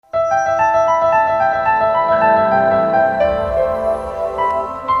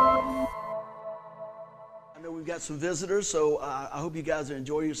got some visitors, so I hope you guys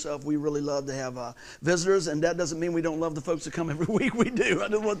enjoy yourself. We really love to have visitors, and that doesn't mean we don't love the folks that come every week. We do, I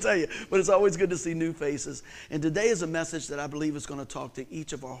just want to tell you. But it's always good to see new faces. And today is a message that I believe is going to talk to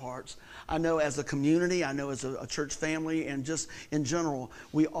each of our hearts. I know as a community, I know as a church family, and just in general,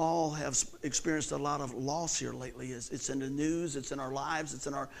 we all have experienced a lot of loss here lately. It's in the news, it's in our lives, it's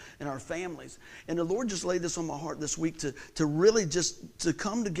in our families. And the Lord just laid this on my heart this week to really just to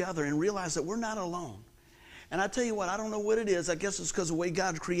come together and realize that we're not alone. And I tell you what, I don't know what it is. I guess it's because of the way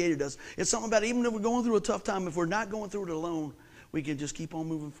God created us. It's something about even if we're going through a tough time, if we're not going through it alone, we can just keep on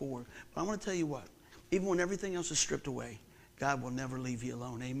moving forward. But I want to tell you what, even when everything else is stripped away, God will never leave you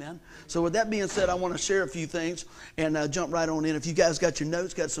alone. Amen? So with that being said, I want to share a few things and jump right on in. If you guys got your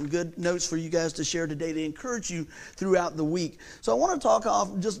notes, got some good notes for you guys to share today to encourage you throughout the week. So I want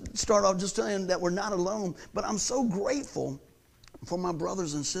to start off just saying that we're not alone, but I'm so grateful for my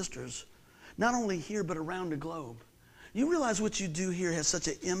brothers and sisters, not only here but around the globe. You realize what you do here has such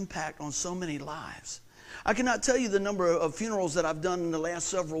an impact on so many lives. I cannot tell you the number of funerals that I've done in the last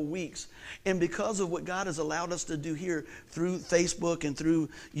several weeks. And because of what God has allowed us to do here through Facebook and through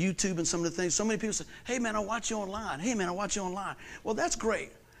YouTube and some of the things, so many people say, hey man, I watch you online. Hey man, I watch you online. Well, that's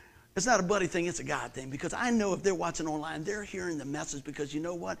great. It's not a buddy thing, it's a God thing, because I know if they're watching online, they're hearing the message, because you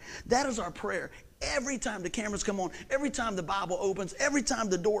know what? That is our prayer. Every time the cameras come on, every time the Bible opens, every time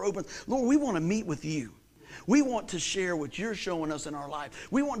the door opens, Lord, we want to meet with you. We want to share what you're showing us in our life.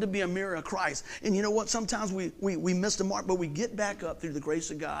 We want to be a mirror of Christ. And you know what? Sometimes we miss the mark, but we get back up through the grace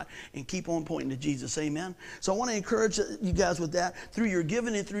of God and keep on pointing to Jesus. Amen? So I want to encourage you guys with that. Through your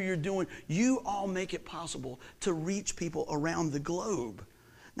giving and through your doing, you all make it possible to reach people around the globe.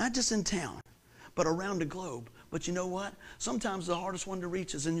 Not just in town, but around the globe. But you know what? Sometimes the hardest one to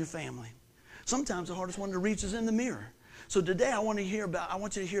reach is in your family. Sometimes the hardest one to reach is in the mirror. So today I want you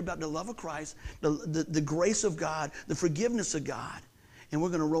to hear about the love of Christ, the grace of God, the forgiveness of God. And we're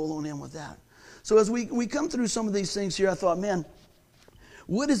going to roll on in with that. So as we come through some of these things here, I thought, man,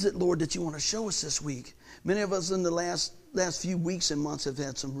 what is it, Lord, that you want to show us this week? Many of us in the last few weeks and months have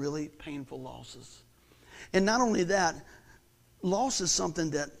had some really painful losses. And not only that, loss is something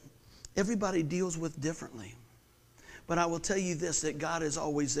that everybody deals with differently. But I will tell you this, that God is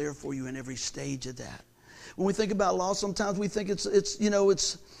always there for you in every stage of that. When we think about loss, sometimes we think it's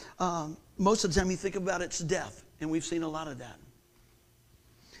most of the time you think about it's death, and we've seen a lot of that.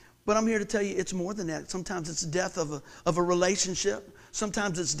 But I'm here to tell you it's more than that. Sometimes it's death of a relationship.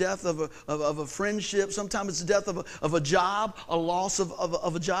 Sometimes it's death of a friendship. Sometimes it's death of a job, a loss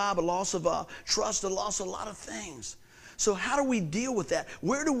of a job, a loss of trust, a loss of a lot of things. So how do we deal with that?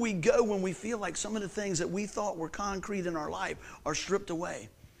 Where do we go when we feel like some of the things that we thought were concrete in our life are stripped away?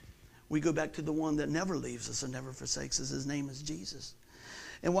 We go back to the one that never leaves us and never forsakes us. His name is Jesus.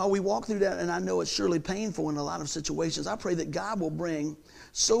 And while we walk through that, and I know it's surely painful in a lot of situations, I pray that God will bring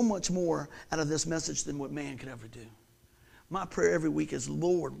so much more out of this message than what man could ever do. My prayer every week is,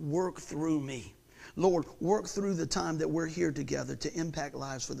 Lord, work through me. Lord, work through the time that we're here together to impact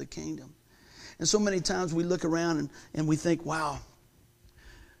lives for the kingdom. And so many times we look around and we think, wow.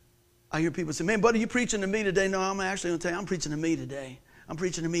 I hear people say, man, buddy, you preaching to me today? No, I'm actually going to tell you, I'm preaching to me today. I'm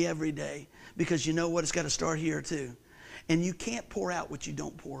preaching to me every day, because you know what? It's got to start here too. And you can't pour out what you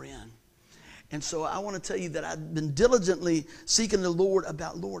don't pour in. And so I want to tell you that I've been diligently seeking the Lord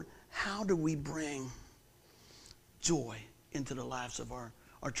about, Lord, how do we bring joy into the lives of our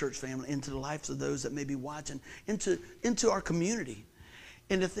church family, into the lives of those that may be watching, into our community.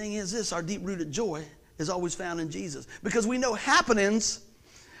 And the thing is this, our deep-rooted joy is always found in Jesus. Because we know happenings,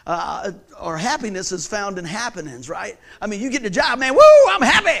 or happiness is found in happenings, right? I mean, you get the job, man, woo, I'm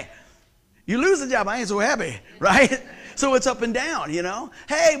happy. You lose the job, I ain't so happy, right? So it's up and down, you know.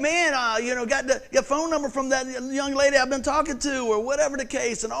 Hey, man, got the phone number from that young lady I've been talking to, or whatever the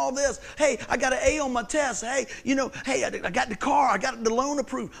case, and all this. Hey, I got an A on my test. Hey, I got the car, I got the loan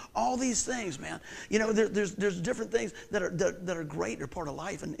approved. All these things, man. You know, there's different things that are great. They're part of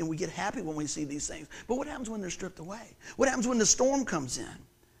life, and we get happy when we see these things. But what happens when they're stripped away? What happens when the storm comes in?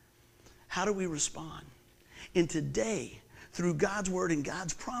 How do we respond? And today, through God's word and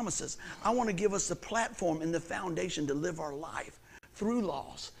God's promises, I want to give us the platform and the foundation to live our life through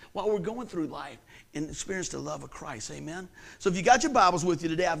loss while we're going through life and experience the love of Christ. Amen? So if you got your Bibles with you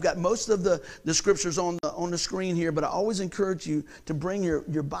today, I've got most of the scriptures on the screen here, but I always encourage you to bring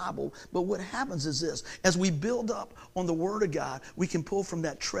your Bible. But what happens is this. As we build up on the word of God, we can pull from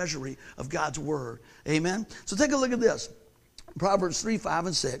that treasury of God's word. Amen? So take a look at this. Proverbs 3, 5,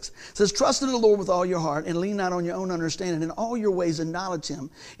 and 6 says, trust in the Lord with all your heart and lean not on your own understanding. In all your ways acknowledge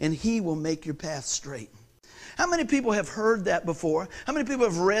him, and he will make your path straight. How many people have heard that before? How many people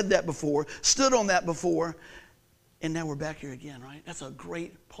have read that before, stood on that before, And now we're back here again, right? That's a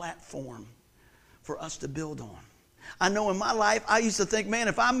great platform for us to build on. I know in my life, I used to think, man,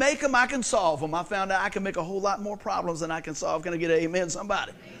 if I make them, I can solve them. I found out I can make a whole lot more problems than I can solve. Can I get an amen,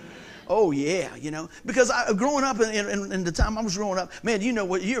 somebody? Amen. Oh, yeah, you know. Because growing up, in the time I was growing up, man, you know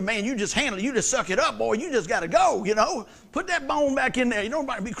what, you just handle it. You just suck it up, boy. You just got to go, you know. Put that bone back in there. You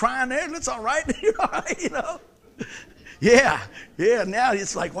don't be crying there. That's all right. You're all right, you know. Yeah, now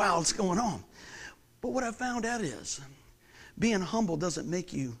it's like, wow, what's going on? But what I found out is being humble doesn't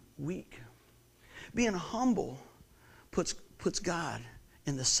make you weak. Being humble puts God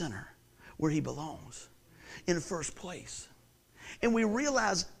in the center where he belongs, in the first place. And we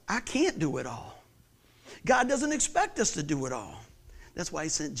realize I can't do it all. God doesn't expect us to do it all. That's why he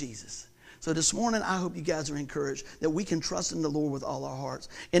sent Jesus. So this morning, I hope you guys are encouraged that we can trust in the Lord with all our hearts.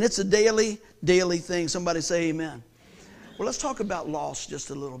 And it's a daily thing. Somebody say amen. Well, let's talk about loss just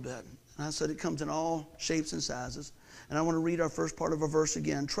a little bit. And I said it comes in all shapes and sizes. And I want to read our first part of our verse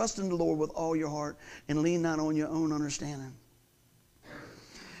again. Trust in the Lord with all your heart and lean not on your own understanding.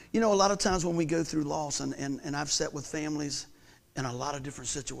 You know, a lot of times when we go through loss, and I've sat with families in a lot of different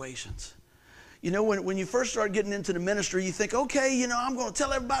situations. You know, when you first start getting into the ministry, you think, okay, you know, I'm going to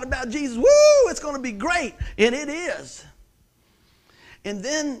tell everybody about Jesus. Woo, it's going to be great. And it is. And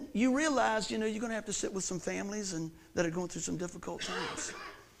then you realize, you know, you're going to have to sit with some families that are going through some difficult times.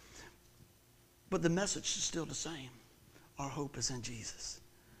 But the message is still the same. Our hope is in Jesus.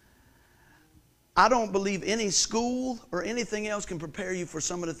 I don't believe any school or anything else can prepare you for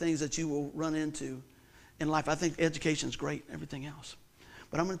some of the things that you will run into in life. I think education is great, everything else.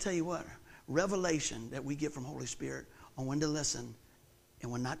 But I'm going to tell you what, revelation that we get from Holy Spirit on when to listen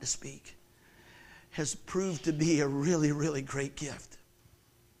and when not to speak has proved to be a really, really great gift.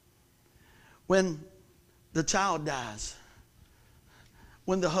 When the child dies,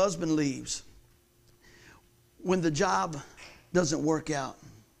 when the husband leaves, when the job doesn't work out,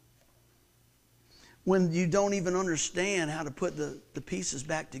 when you don't even understand how to put the pieces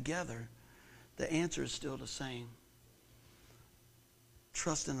back together, the answer is still the same.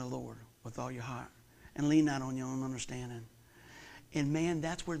 Trust in the Lord with all your heart and lean not on your own understanding. And man,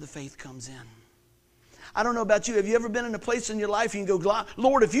 that's where the faith comes in. I don't know about you. Have you ever been in a place in your life you can go,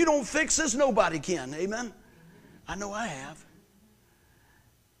 Lord, if you don't fix this, nobody can. Amen? I know I have.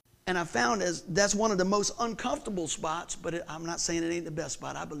 And I found that's one of the most uncomfortable spots, but I'm not saying it ain't the best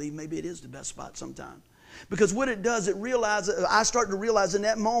spot. I believe maybe it is the best spot sometimes. Because what it does, I start to realize in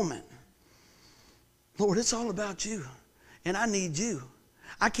that moment, Lord, it's all about you. And I need you.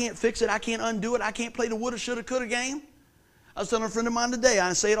 I can't fix it. I can't undo it. I can't play the woulda, shoulda, coulda game. I was telling a friend of mine today,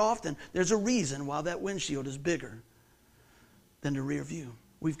 I say it often, there's a reason why that windshield is bigger than the rear view.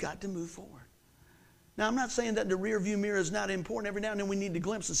 We've got to move forward. Now, I'm not saying that the rear view mirror is not important. Every now and then we need to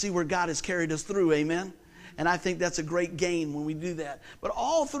glimpse and see where God has carried us through, amen? And I think that's a great gain when we do that. But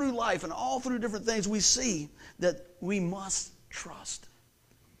all through life and all through different things, we see that we must trust.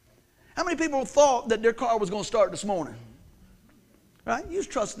 How many people thought that their car was going to start this morning? Right? You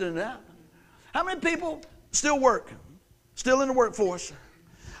just trusted in that. How many people still work? Still in the workforce?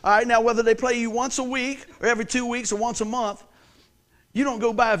 All right, now whether they pay you once a week or every 2 weeks or once a month, you don't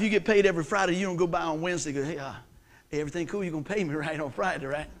go by if you get paid every Friday. You don't go by on Wednesday and go, hey, everything cool? You're going to pay me right on Friday,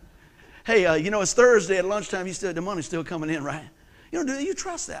 right? Hey, you know, it's Thursday at lunchtime. The money's still coming in, right? You don't do that. You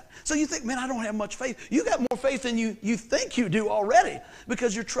trust that. So you think, man, I don't have much faith. You got more faith than you think you do already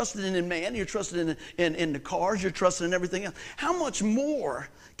because you're trusted in man. You're trusted in the cars. You're trusted in everything else. How much more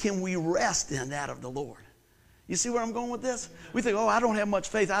can we rest in that of the Lord? You see where I'm going with this? We think, oh, I don't have much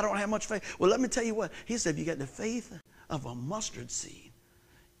faith. I don't have much faith. Well, let me tell you what. He said, if you got the faith of a mustard seed,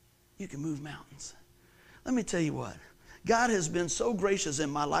 you can move mountains. Let me tell you what. God has been so gracious in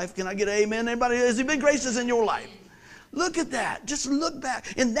my life. Can I get an amen? Anybody? Has he been gracious in your life? Look at that. Just look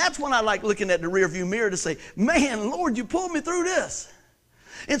back. And that's when I like looking at the rearview mirror to say, man, Lord, you pulled me through this.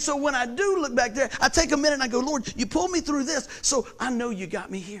 And so when I do look back there, I take a minute and I go, Lord, you pulled me through this. So I know you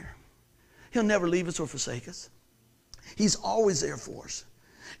got me here. He'll never leave us or forsake us. He's always there for us.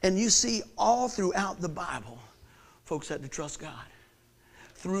 And you see all throughout the Bible, folks had to trust God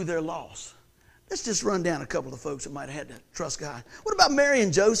through their loss. Let's just run down a couple of folks that might have had to trust God. What about Mary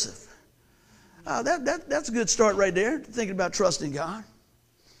and Joseph? That's a good start right there, thinking about trusting God.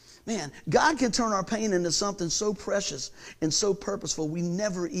 Man, God can turn our pain into something so precious and so purposeful we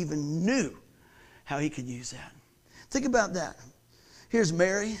never even knew how he could use that. Think about that. Here's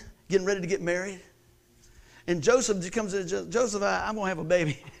Mary getting ready to get married. And Joseph just comes in, Joseph, I'm going to have a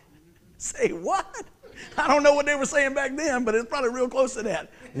baby. Say, what? I don't know what they were saying back then, but it's probably real close to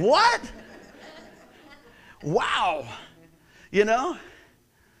that. What? Wow. You know?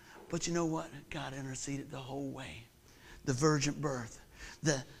 But you know what? God interceded the whole way. the virgin birth,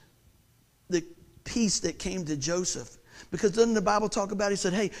 the peace that came to Joseph. Because doesn't the Bible talk about, he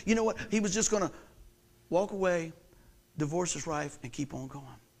said, hey, you know what? He was just going to walk away, divorce his wife, and keep on going.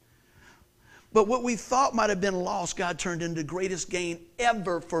 But what we thought might have been lost, God turned into the greatest gain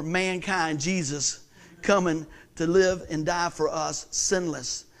ever for mankind. Jesus coming to live and die for us,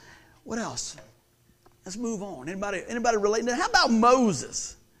 sinless. What else? Let's move on. Anybody relating to that? How about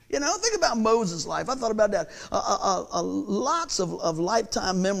Moses? You know, think about Moses' life. I thought about that. Lots of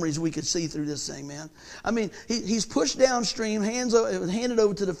lifetime memories we could see through this thing, man. I mean, he's pushed downstream, handed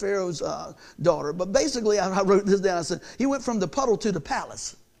over to the Pharaoh's daughter. But basically, I wrote this down. I said, he went from the puddle to the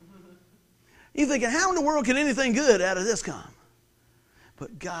palace. You're thinking, how in the world can anything good out of this come?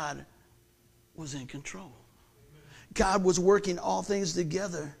 But God was in control. God was working all things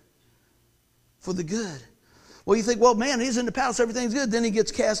together for the good. Well, you think, well, man, he's in the palace, everything's good. Then he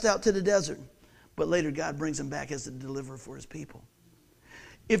gets cast out to the desert. But later, God brings him back as the deliverer for his people.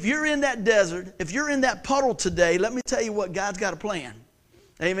 If you're in that desert, if you're in that puddle today, let me tell you what, God's got a plan.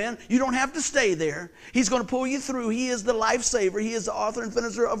 Amen. You don't have to stay there. He's going to pull you through. He is the lifesaver. He is the author and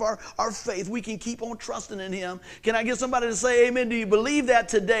finisher of our faith. We can keep on trusting in him. Can I get somebody to say amen? Do you believe that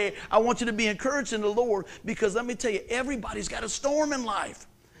today? I want you to be encouraged in the Lord, because let me tell you, everybody's got a storm in life.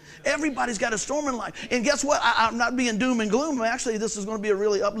 Everybody's got a storm in life. And guess what? I'm not being doom and gloom. Actually, this is going to be a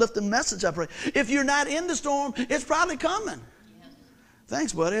really uplifting message, I pray. If you're not in the storm, it's probably coming.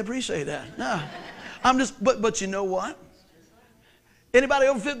 Thanks, buddy. I appreciate that. No, I'm just, but you know what? Anybody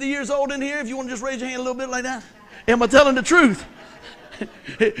over 50 years old in here? If you want to just raise your hand a little bit like that. Am I telling the truth?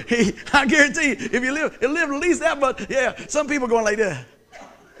 I guarantee you, if you live at least that much, yeah, some people are going like that.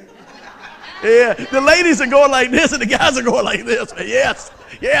 Yeah, the ladies are going like this and the guys are going like this. Yes,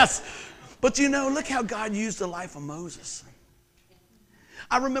 yes. But you know, look how God used the life of Moses.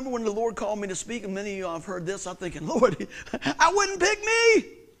 I remember when the Lord called me to speak, and many of you have heard this, I'm thinking, Lord, I wouldn't pick me.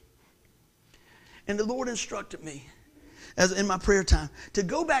 And the Lord instructed me, as in my prayer time, to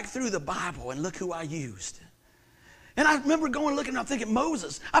go back through the Bible and look who I used. And I remember going looking, and I'm thinking,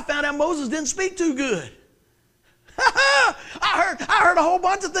 Moses. I found out Moses didn't speak too good. I heard a whole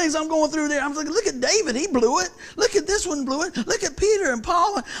bunch of things I'm going through there. I'm thinking, look at David, he blew it. Look at this one, blew it. Look at Peter and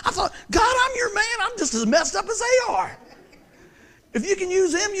Paul. I thought, God, I'm your man. I'm just as messed up as they are. If you can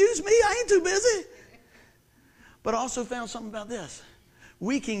use them, use me. I ain't too busy. But I also found something about this.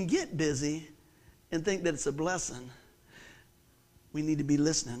 We can get busy and think that it's a blessing. We need to be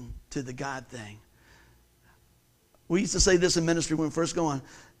listening to the God thing. We used to say this in ministry when we first going.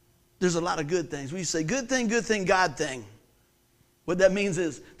 There's a lot of good things. We used to say, good thing, God thing. What that means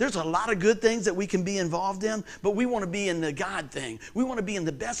is there's a lot of good things that we can be involved in, but we want to be in the God thing. We want to be in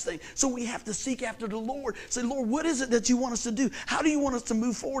the best thing. So we have to seek after the Lord. Say, Lord, what is it that you want us to do? How do you want us to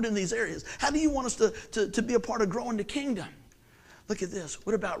move forward in these areas? How do you want us to be a part of growing the kingdom? Look at this.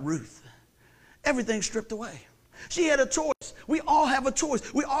 What about Ruth? Everything's stripped away. She had a choice. We all have a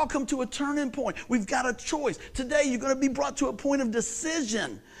choice. We all come to a turning point. We've got a choice. Today, you're going to be brought to a point of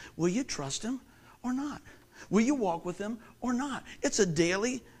decision. Will you trust him or not? Will you walk with him or not? It's a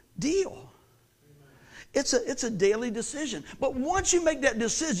daily deal. It's a daily decision. But once you make that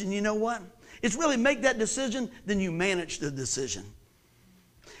decision, you know what? It's really make that decision, then you manage the decision.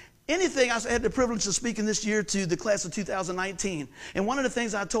 Anything, I had the privilege of speaking this year to the class of 2019. And one of the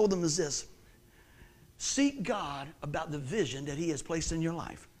things I told them is this. Seek God about the vision that he has placed in your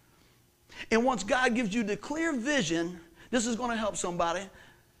life. And once God gives you the clear vision, this is going to help somebody.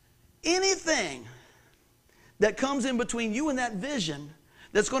 Anything that comes in between you and that vision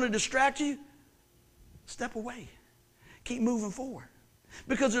that's going to distract you, step away. Keep moving forward.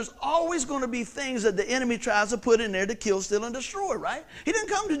 Because there's always going to be things that the enemy tries to put in there to kill, steal, and destroy, right? He didn't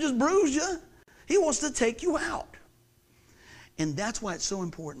come to just bruise you. He wants to take you out. And that's why it's so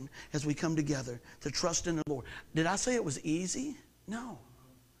important as we come together to trust in the Lord. Did I say it was easy? No.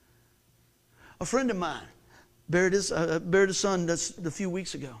 A friend of mine buried his son a few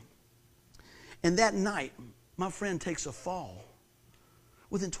weeks ago. And that night, my friend takes a fall.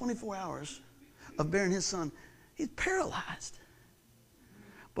 Within 24 hours of burying his son, he's paralyzed.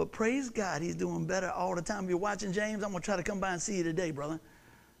 But praise God, he's doing better all the time. If you're watching, James, I'm going to try to come by and see you today, brother.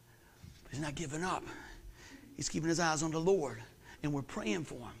 But he's not giving up. He's keeping his eyes on the Lord. And we're praying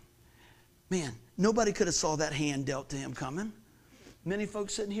for him. Man, nobody could have saw that hand dealt to him coming. Many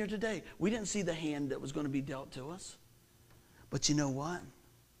folks sitting here today, we didn't see the hand that was going to be dealt to us. But you know what?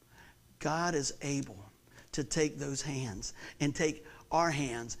 God is able to take those hands and take our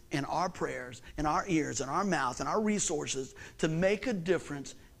hands and our prayers and our ears and our mouth and our resources to make a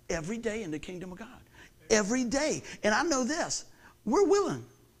difference every day in the kingdom of God. Every day. And I know this. We're willing.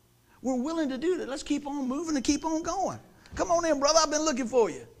 We're willing to do that. Let's keep on moving and keep on going. Come on in, brother. I've been looking for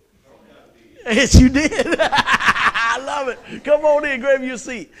you. Yes, you did. I love it. Come on in, grab your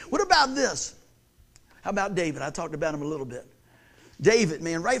seat. What about this? How about David? I talked about him a little bit. David,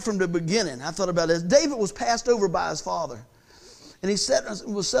 man, right from the beginning, I thought about this. David was passed over by his father. And he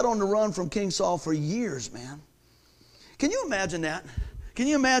was set on the run from King Saul for years, man. Can you imagine that? Can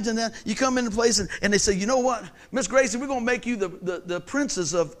you imagine that? You come into a place and they say, you know what, Miss Gracie, we're going to make you the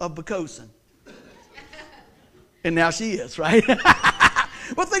princess of Bocosin. And now she is, right?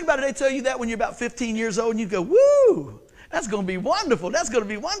 Well, think about it. They tell you that when you're about 15 years old and you go, woo, that's going to be wonderful. That's going to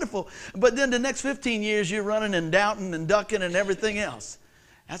be wonderful. But then the next 15 years you're running and doubting and ducking and everything else.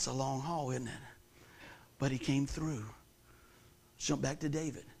 That's a long haul, isn't it? But he came through. Let's jump back to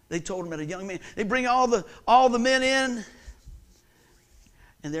David. They told him that a young man, they bring all the men in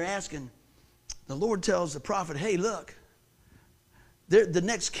and they're asking, the Lord tells the prophet, hey, look, the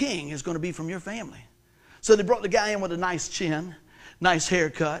next king is going to be from your family. So they brought the guy in with a nice chin, nice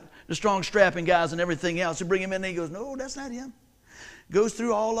haircut, the strong strapping guys and everything else. They bring him in and he goes, no, that's not him. Goes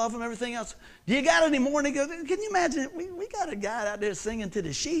through all of them, everything else. Do you got any more? And he goes, can you imagine it? We got a guy out there singing to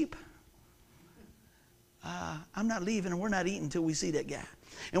the sheep. I'm not leaving and we're not eating until we see that guy.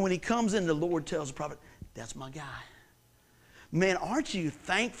 And when he comes in, the Lord tells the prophet, that's my guy. Man, aren't you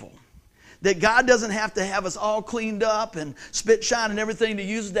thankful that God doesn't have to have us all cleaned up and spit, shine, and everything to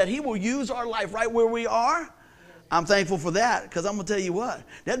use, that he will use our life right where we are? I'm thankful for that, because I'm going to tell you what,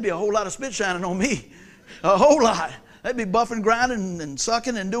 that'd be a whole lot of spit shining on me. A whole lot. That'd be buffing, grinding, and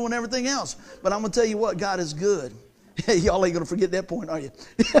sucking and doing everything else. But I'm going to tell you what, God is good. Y'all ain't going to forget that point, are you?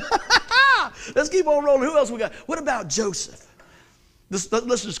 Let's keep on rolling. Who else we got? What about Joseph? Let's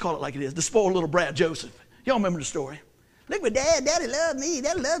just call it like it is. The spoiled little brat Joseph. Y'all remember the story? Look, my daddy loved me.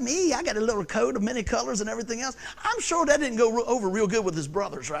 Daddy loved me. I got a little coat of many colors and everything else. I'm sure that didn't go over real good with his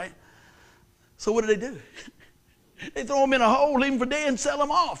brothers, right? So what do? They throw him in a hole, leave him for dead, and sell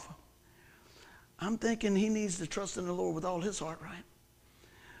him off. I'm thinking he needs to trust in the Lord with all his heart, right?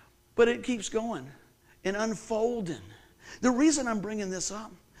 But it keeps going and unfolding. The reason I'm bringing this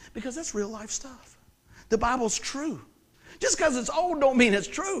up, because that's real life stuff. The Bible's true. Just because it's old don't mean it's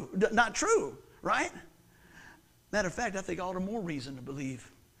true. Not true, right? Matter of fact, I think all the more reason to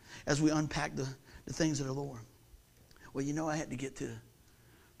believe as we unpack the things of the Lord. Well, you know, I had to get to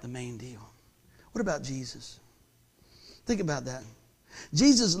the main deal. What about Jesus? Think about that.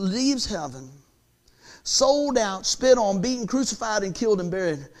 Jesus leaves heaven, sold out, spit on, beaten, crucified, and killed and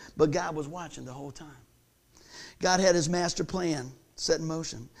buried. But God was watching the whole time. God had his master plan set in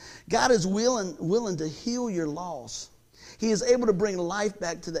motion. God is willing to heal your loss. He is able to bring life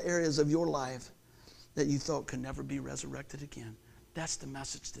back to the areas of your life that you thought could never be resurrected again. That's the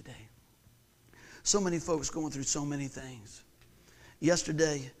message today. So many folks going through so many things.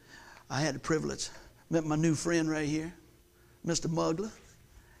 Yesterday, I had the privilege, met my new friend right here, Mr. Mugler.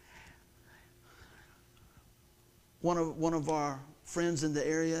 One of our friends in the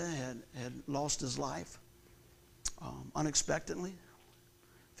area had lost his life unexpectedly,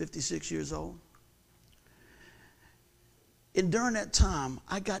 56 years old. And during that time,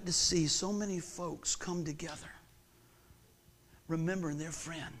 I got to see so many folks come together, remembering their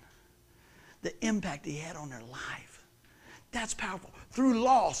friend, the impact he had on their life. That's powerful. Through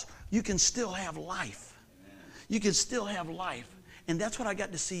loss, you can still have life. You can still have life. And that's what I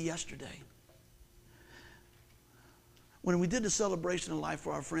got to see yesterday. When we did the celebration of life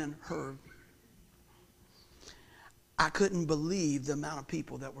for our friend Herb, I couldn't believe the amount of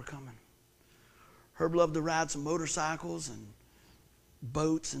people that were coming. Herb loved to ride some motorcycles and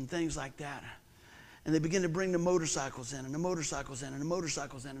boats and things like that. And they began to bring the motorcycles in and the motorcycles in and the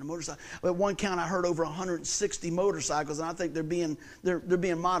motorcycles in and the motorcycles. At one count, I heard over 160 motorcycles, and I think they're being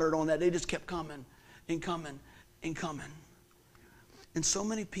moderate on that. They just kept coming and coming and coming. And so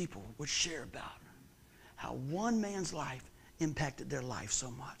many people would share about how one man's life impacted their life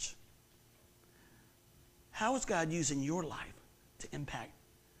so much. How is God using your life to impact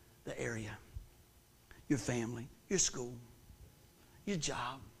the area? Your family, your school, your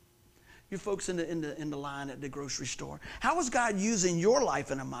job, your folks in the line at the grocery store. How is God using your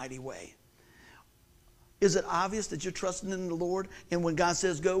life in a mighty way? Is it obvious that you're trusting in the Lord, and when God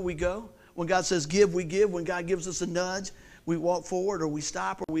says go, we go? When God says give, we give. When God gives us a nudge, we walk forward, or we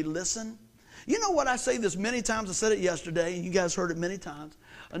stop, or we listen? You know what? I say this many times. I said it yesterday, and you guys heard it many times.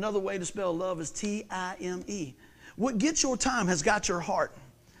 Another way to spell love is T-I-M-E. What gets your time has got your heart.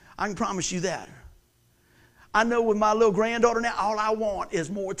 I can promise you that. I know with my little granddaughter now, all I want is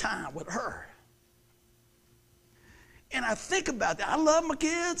more time with her. And I think about that. I love my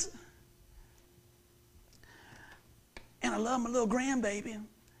kids. And I love my little grandbaby.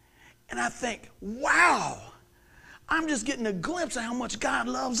 And I think, wow, I'm just getting a glimpse of how much God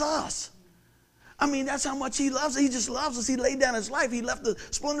loves us. I mean, that's how much he loves us. He just loves us. He laid down his life. He left the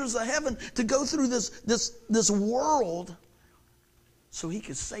splendors of heaven to go through this world so he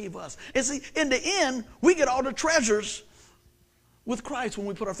could save us. And see, in the end, we get all the treasures with Christ when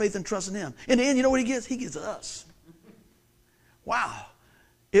we put our faith and trust in him. In the end, you know what he gets? He gets us. Wow.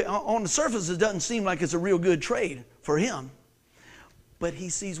 On the surface, it doesn't seem like it's a real good trade for him. But he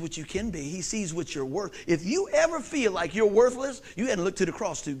sees what you can be. He sees what you're worth. If you ever feel like you're worthless, you hadn't looked to the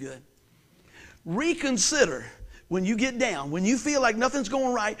cross too good. Reconsider when you get down, when you feel like nothing's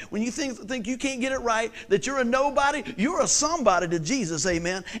going right, when you think you can't get it right, that you're a nobody, you're a somebody to Jesus,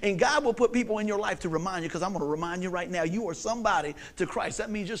 amen. And God will put people in your life to remind you, because I'm going to remind you right now, you are somebody to Christ.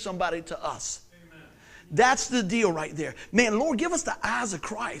 That means you're somebody to us. Amen. That's the deal right there. Man, Lord, give us the eyes of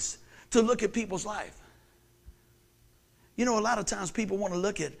Christ to look at people's life. You know, a lot of times people want to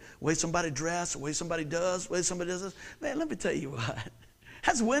look at the way somebody dresses, the way somebody does, the way somebody does this. Man, let me tell you what.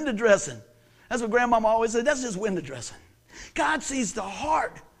 That's window dressing. That's what Grandmama always said. That's just window dressing. God sees the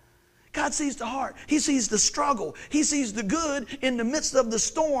heart. God sees the heart. He sees the struggle. He sees the good in the midst of the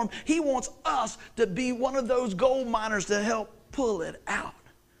storm. He wants us to be one of those gold miners to help pull it out.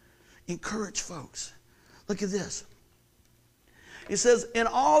 Encourage folks. Look at this. It says, in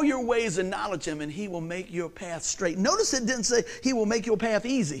all your ways acknowledge him, and he will make your path straight. Notice it didn't say he will make your path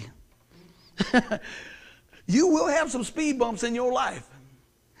easy. You will have some speed bumps in your life.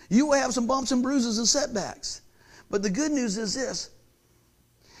 You will have some bumps and bruises and setbacks. But the good news is this.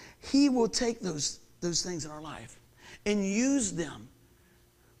 He will take those things in our life and use them.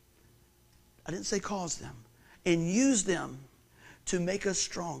 I didn't say cause them. And use them to make us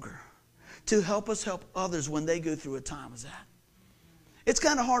stronger. To help us help others when they go through a time as that. It's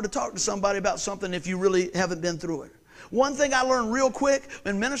kind of hard to talk to somebody about something if you really haven't been through it. One thing I learned real quick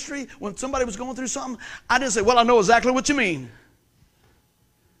in ministry, when somebody was going through something, I didn't say, well, I know exactly what you mean.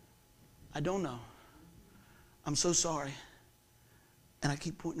 I don't know. I'm so sorry. And I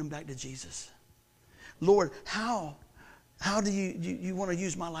keep pointing them back to Jesus. Lord, how do you want to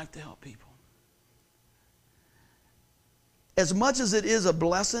use my life to help people? As much as it is a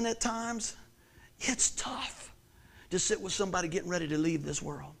blessing at times, it's tough to sit with somebody getting ready to leave this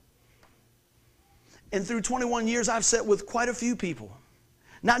world. And through 21 years, I've sat with quite a few people.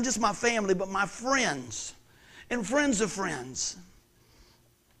 Not just my family, but my friends and friends of friends.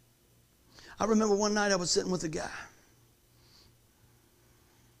 I remember one night I was sitting with a guy.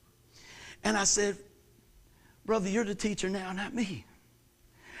 And I said, brother, you're the teacher now, not me.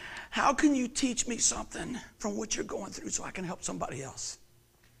 How can you teach me something from what you're going through so I can help somebody else?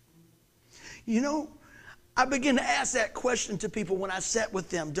 You know, I began to ask that question to people when I sat with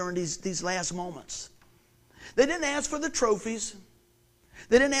them during these last moments. They didn't ask for the trophies.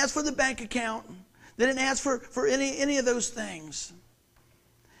 They didn't ask for the bank account. They didn't ask for any of those things.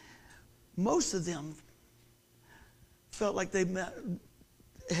 Most of them felt like they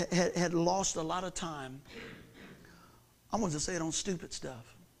had lost a lot of time. I want to say it on stupid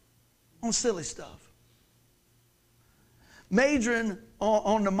stuff, on silly stuff. Majoring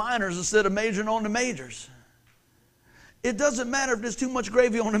on the minors instead of majoring on the majors. It doesn't matter if there's too much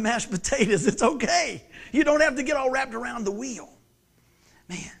gravy on the mashed potatoes. It's okay. You don't have to get all wrapped around the wheel.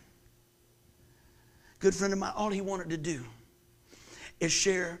 Man, good friend of mine, all he wanted to do is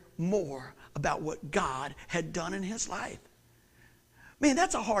share more about what God had done in his life. Man,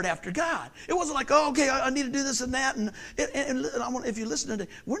 that's a heart after God. It wasn't like, oh, okay, I need to do this and that. And I want, if you listen today,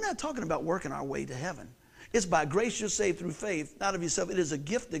 we're not talking about working our way to heaven. It's by grace you're saved through faith, not of yourself. It is a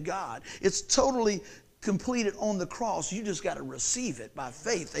gift of God. It's totally completed on the cross. You just got to receive it by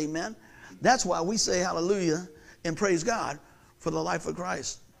faith. Amen. That's why we say hallelujah and praise God for the life of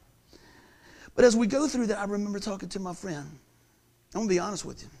Christ. But as we go through that, I remember talking to my friend. I'm going to be honest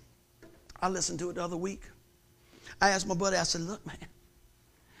with you. I listened to it the other week. I asked my buddy, I said, look, man,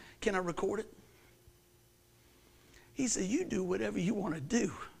 can I record it? He said, you do whatever you want to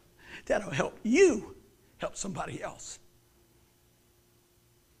do. That'll help you help somebody else.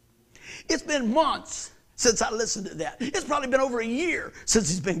 It's been months since I listened to that. It's probably been over a year since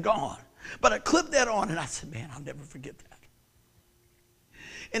he's been gone. But I clipped that on and I said, man, I'll never forget that.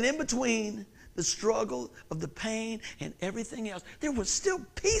 And in between the struggle of the pain and everything else, there was still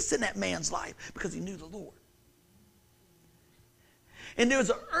peace in that man's life because he knew the Lord. And there was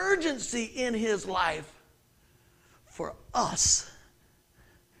an urgency in his life for us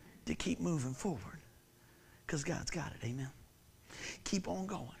to keep moving forward because God's got it. Amen. Keep on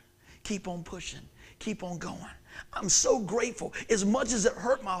going. Keep on pushing. Keep on going. I'm so grateful. As much as it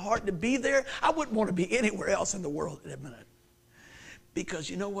hurt my heart to be there, I wouldn't want to be anywhere else in the world at that minute. Because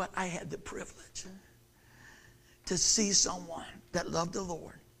you know what? I had the privilege to see someone that loved the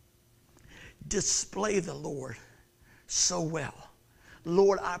Lord display the Lord so well.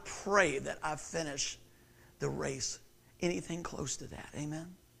 Lord, I pray that I finish the race anything close to that.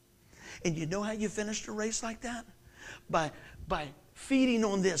 Amen. And you know how you finish the race like that? By feeding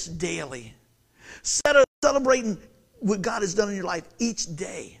on this daily. Celebrating what God has done in your life each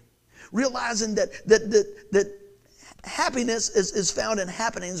day. Realizing that happiness is found in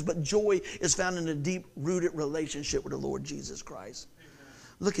happenings, but joy is found in a deep-rooted relationship with the Lord Jesus Christ. Amen.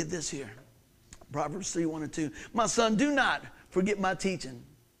 Look at this here. Proverbs 3:1-2. My son, do not forget my teaching,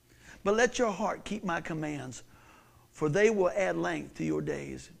 but let your heart keep my commands, for they will add length to your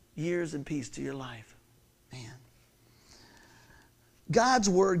days, years and peace to your life. Man. God's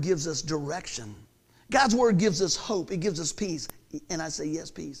word gives us direction. God's word gives us hope. It gives us peace. And I say,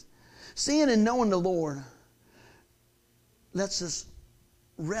 yes, peace. Seeing and knowing the Lord lets us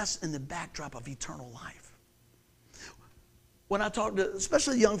rest in the backdrop of eternal life. When I talk to,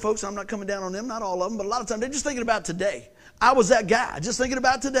 especially young folks, I'm not coming down on them, not all of them, but a lot of times they're just thinking about today. I was that guy, just thinking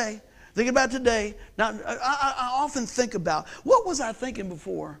about today. Thinking about today. Now, I often think about, what was I thinking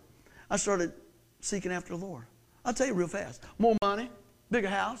before I started seeking after the Lord? I'll tell you real fast. More money, bigger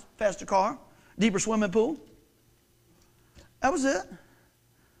house, faster car, deeper swimming pool. That was it.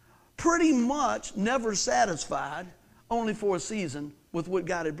 Pretty much never satisfied, only for a season, with what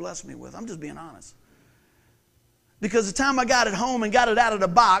God had blessed me with. I'm just being honest. Because the time I got it home and got it out of the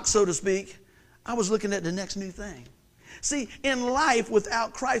box, so to speak, I was looking at the next new thing. See, in life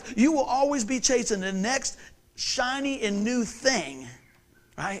without Christ, you will always be chasing the next shiny and new thing,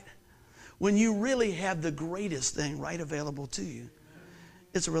 right? When you really have the greatest thing right available to you.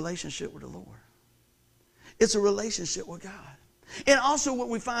 It's a relationship with the Lord. It's a relationship with God. And also what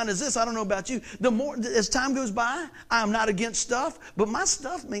we find is this, I don't know about you, the more, as time goes by, I'm not against stuff, but my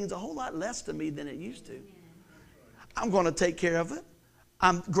stuff means a whole lot less to me than it used to. I'm going to take care of it.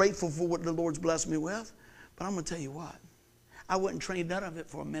 I'm grateful for what the Lord's blessed me with, but I'm going to tell you what, I wouldn't trade none of it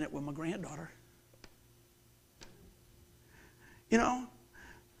for a minute with my granddaughter. You know,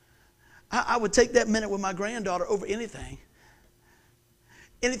 I would take that minute with my granddaughter over anything.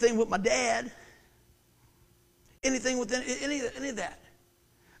 Anything with my dad. Anything with any of that.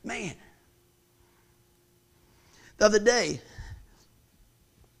 Man. The other day,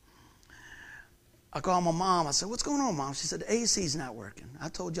 I called my mom. I said, what's going on, Mom? She said, the AC's not working. I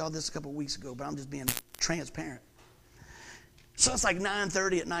told y'all this a couple of weeks ago, but I'm just being transparent. So it's like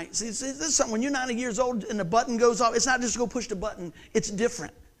 9:30 at night. See, this is something, when you're 90 years old and the button goes off, it's not just go push the button. It's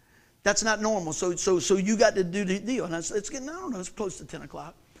different. That's not normal. So you got to do the deal. And it's getting, I don't know, it's close to 10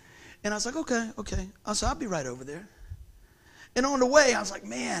 o'clock. And I was like, okay. I said, I'll be right over there. And on the way, I was like,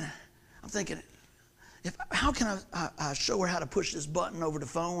 man, I'm thinking, how can I show her how to push this button over the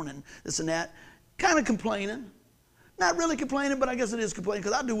phone and this and that? Kind of complaining. Not really complaining, but I guess it is complaining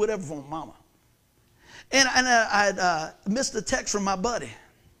because I do whatever for my mama. And I missed a text from my buddy.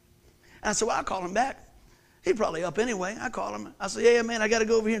 And I said, well, I'll call him back. He's probably up anyway. I called him. I said, yeah, man, I got to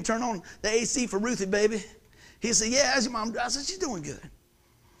go over here and turn on the AC for Ruthie, baby. He said, yeah, how's your mom? I said, she's doing good.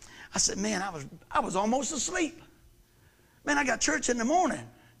 I said, man, I was almost asleep. Man, I got church in the morning.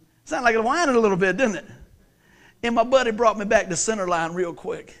 Sounded like it whining a little bit, didn't it? And my buddy brought me back to center line real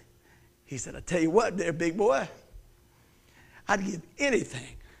quick. He said, I tell you what there, big boy. I'd give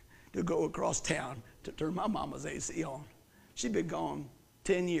anything to go across town to turn my mama's AC on. She'd been gone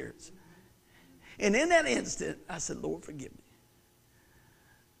 10 years. And in that instant, I said, Lord, forgive me.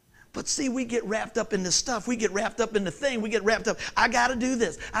 But see, we get wrapped up in the stuff. We get wrapped up in the thing. We get wrapped up. I got to do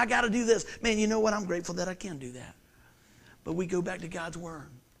this. I got to do this. Man, you know what? I'm grateful that I can do that. But we go back to God's word.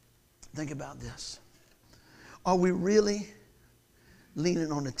 Think about this. Are we really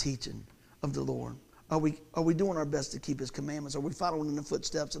leaning on the teaching of the Lord? Are we doing our best to keep his commandments? Are we following in the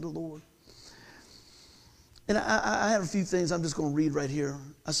footsteps of the Lord? And I have a few things I'm just going to read right here.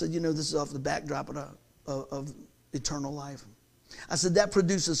 I said, you know, this is off the backdrop of eternal life. I said, that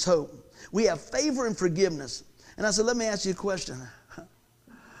produces hope. We have favor and forgiveness. And I said, let me ask you a question.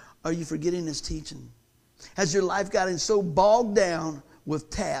 Are you forgetting his teaching? Has your life gotten so bogged down with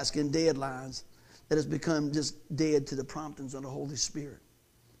tasks and deadlines that it's become just dead to the promptings of the Holy Spirit?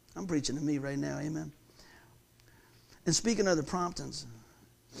 I'm preaching to me right now, amen. And speaking of the promptings,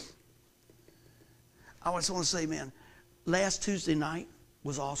 I just want to say, man, last Tuesday night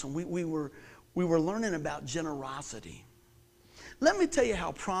was awesome. We were learning about generosity. Let me tell you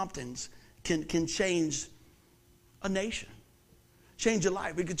how promptings can change a nation, change your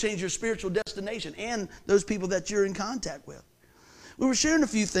life. It could change your spiritual destination and those people that you're in contact with. we were sharing a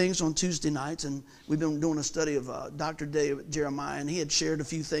few things on Tuesday nights, and we've been doing a study of Dr. David Jeremiah, and he had shared a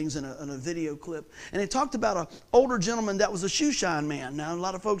few things in a video clip. And he talked about an older gentleman that was a shoe shine man. Now, a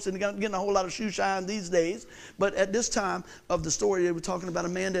lot of folks aren't getting a whole lot of shoe shine these days, but at this time of the story, they were talking about a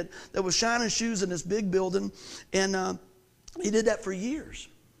man that was shining shoes in this big building, and he did that for years.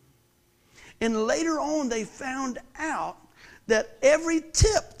 And later on, they found out that every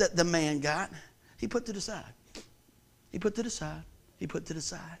tip that the man got, he put to the side. He put to the side. He put to the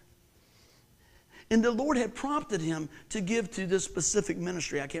side. And the Lord had prompted him to give to this specific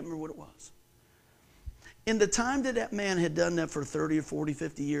ministry. I can't remember what it was. In the time that man had done that for 30 or 40,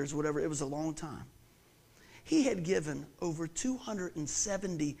 50 years, whatever, it was a long time. He had given over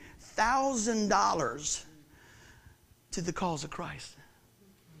 $270,000 to the cause of Christ.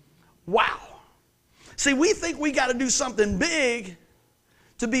 Wow. See, we think we got to do something big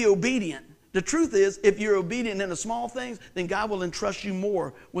to be obedient. The truth is, if you're obedient in the small things, then God will entrust you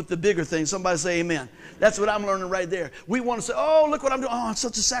more with the bigger things. Somebody say amen. That's what I'm learning right there. We want to say, oh, look what I'm doing. Oh, it's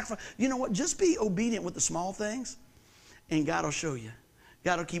such a sacrifice. You know what? Just be obedient with the small things, and God will show you.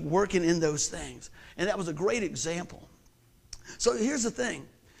 God will keep working in those things. And that was a great example. So here's the thing.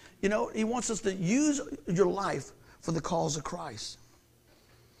 You know, he wants us to use your life for the cause of Christ.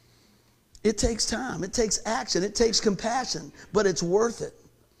 It takes time. It takes action. It takes compassion, but it's worth it.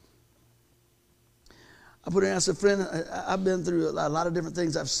 I put it in as a friend, I've been through a lot of different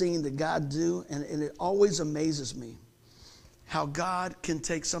things I've seen that God do, and it always amazes me how God can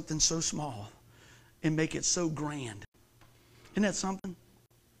take something so small and make it so grand. Isn't that something?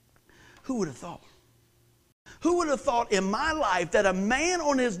 Who would have thought? Who would have thought in my life that a man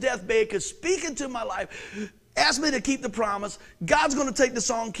on his deathbed could speak into my life, ask me to keep the promise. God's going to take the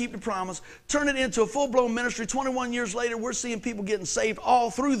song, keep the promise, turn it into a full-blown ministry. 21 years later, we're seeing people getting saved all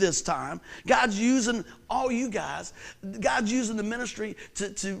through this time. God's using all you guys. God's using the ministry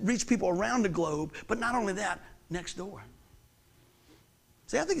to reach people around the globe. But not only that, next door.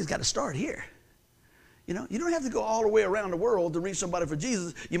 See, I think it's got to start here. You know, you don't have to go all the way around the world to reach somebody for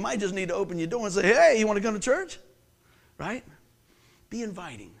Jesus. You might just need to open your door and say, hey, you want to come to church? Right? Be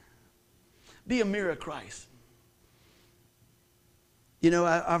inviting. Be a mirror of Christ. You know,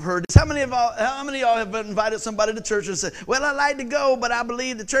 I've heard this. How many of y'all have invited somebody to church and said, well, I'd like to go, but I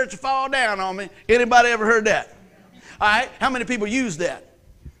believe the church will fall down on me? Anybody ever heard that? All right. How many people use that?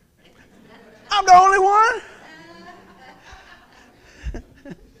 I'm the only one.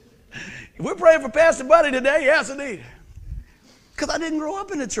 We're praying for Pastor Buddy today. Yes, indeed. Because I didn't grow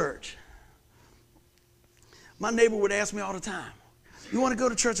up in the church. My neighbor would ask me all the time, you want to go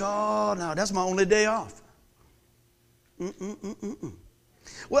to church? Oh, no, that's my only day off.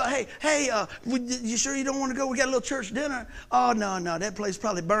 Well, hey, you sure you don't want to go? We got a little church dinner. Oh, no, that place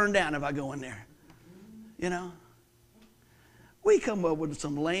probably burned down if I go in there. You know? We come up with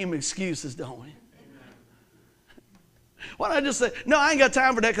some lame excuses, don't we? Why don't I just say, no, I ain't got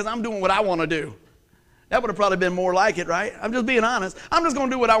time for that because I'm doing what I want to do. That would have probably been more like it, right? I'm just being honest. I'm just going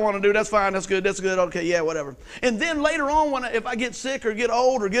to do what I want to do. That's fine. That's good. Okay, yeah, whatever. And then later on, if I get sick or get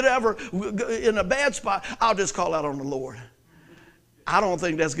old or get ever in a bad spot, I'll just call out on the Lord. I don't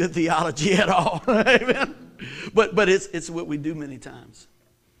think that's good theology at all. Amen. But it's what we do many times.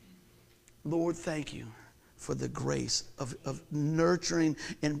 Lord, thank you for the grace of nurturing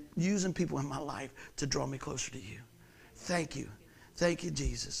and using people in my life to draw me closer to you. Thank you. Thank you,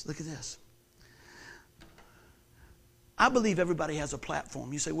 Jesus. Look at this. I believe everybody has a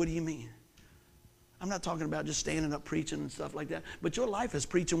platform. You say, what do you mean? I'm not talking about just standing up preaching and stuff like that. But your life is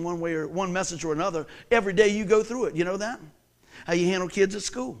preaching one way or one message or another. Every day you go through it. You know that? How you handle kids at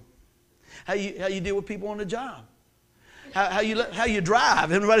school. How you deal with people on the job. How you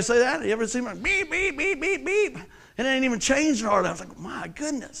drive. Everybody say that? You ever see me? Beep, beep, beep, beep, beep. And it ain't even changed hard. I was like, my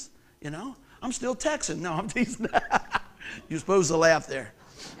goodness. You know? I'm still texting. No, I'm teasing. You're supposed to laugh there.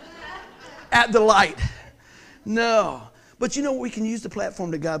 At the light. No. But you know what? We can use the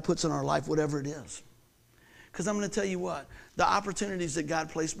platform that God puts in our life, whatever it is. Because I'm going to tell you what. The opportunities that God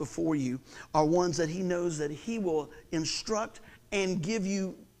placed before you are ones that He knows that He will instruct and give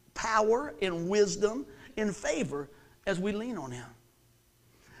you power and wisdom and favor as we lean on Him.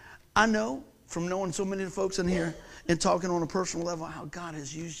 I know from knowing so many of the folks in here and talking on a personal level how God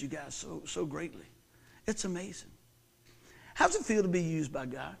has used you guys so greatly. It's amazing. How's it feel to be used by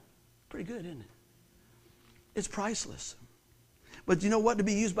God? Pretty good, isn't it? It's priceless. But you know what? To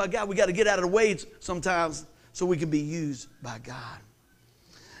be used by God, we got to get out of the way sometimes so we can be used by God.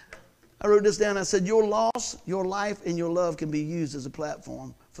 I wrote this down. I said, your loss, your life, and your love can be used as a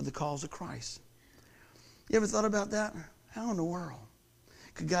platform for the cause of Christ. You ever thought about that? How in the world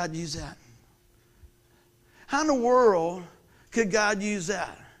could God use that? How in the world Could God use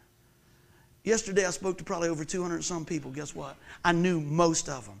that? Yesterday I spoke to probably over 200 and some people. Guess what? I knew most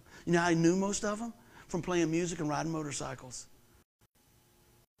of them. You know how I knew most of them? From playing music and riding motorcycles.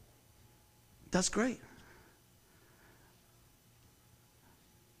 That's great.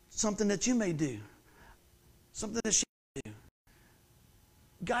 Something that you may do. Something that she may do.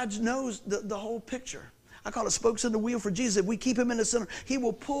 God knows the whole picture. I call it spokes in the wheel for Jesus. If we keep him in the center, he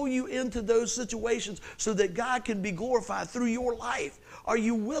will pull you into those situations so that God can be glorified through your life. Are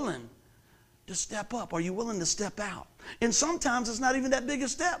you willing to step up? Are you willing to step out? And sometimes it's not even that big a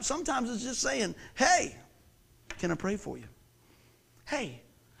step. Sometimes it's just saying, hey, can I pray for you? Hey,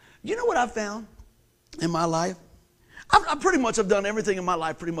 you know what I found in my life? I pretty much have done everything in my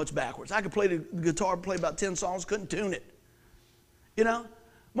life pretty much backwards. I could play the guitar, play about 10 songs, couldn't tune it. You know,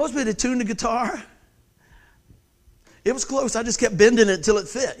 most people tune the guitar. It was close. I just kept bending it till it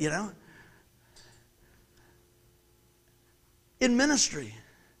fit, you know. In ministry,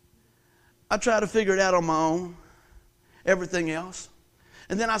 I tried to figure it out on my own, everything else.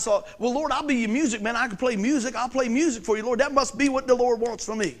 And then I thought, well, Lord, I'll be your music man. I can play music. I'll play music for you, Lord. That must be what the Lord wants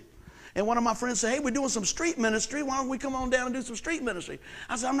from me. And one of my friends said, hey, we're doing some street ministry. Why don't we come on down and do some street ministry?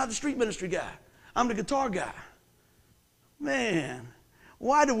 I said, I'm not the street ministry guy. I'm the guitar guy. Man,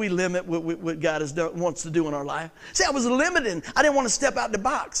 why do we limit what God wants to do in our life? See, I was limiting. I didn't want to step out the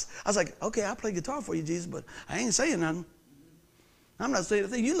box. I was like, okay, I'll play guitar for you, Jesus, but I ain't saying nothing. I'm not saying a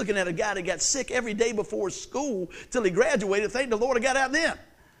thing. You're looking at a guy that got sick every day before school till he graduated. Thank the Lord I got out then.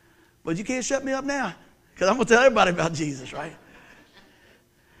 But you can't shut me up now because I'm going to tell everybody about Jesus, right?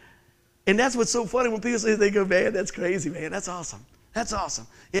 And that's what's so funny when people say, they go, man, that's crazy, man. That's awesome. That's awesome.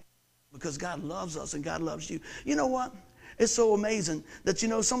 Yeah, because God loves us and God loves you. You know what? It's so amazing that, you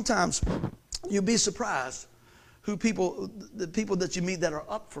know, sometimes you'll be surprised the people that you meet that are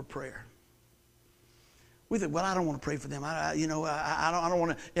up for prayer. We think, well, I don't want to pray for them. I don't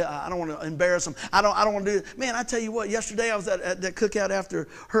want to embarrass them. I don't want to do it. Man, I tell you what, yesterday I was at that cookout after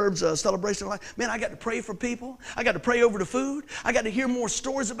Herb's celebration of life. Man, I got to pray for people. I got to pray over the food. I got to hear more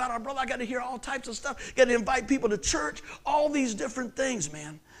stories about our brother. I got to hear all types of stuff. Got to invite people to church. All these different things,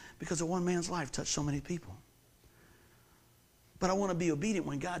 man, because of one man's life touched so many people. But I want to be obedient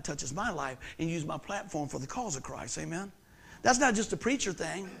when God touches my life and use my platform for the cause of Christ. Amen? That's not just a preacher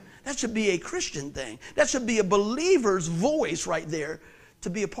thing. That should be a Christian thing. That should be a believer's voice right there to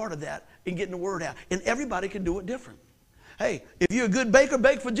be a part of that and getting the word out. And everybody can do it different. Hey, if you're a good baker,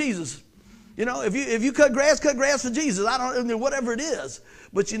 bake for Jesus. You know, if you cut grass for Jesus. I don't, whatever it is.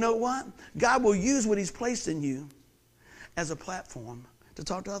 But you know what? God will use what he's placed in you as a platform to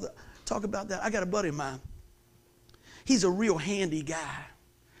talk about that. I got a buddy of mine. He's a real handy guy.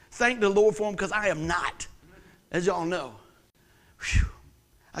 Thank the Lord for him because I am not, as y'all know. Whew.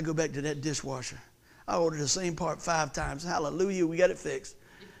 I go back to that dishwasher. I ordered the same part 5 times. Hallelujah, we got it fixed.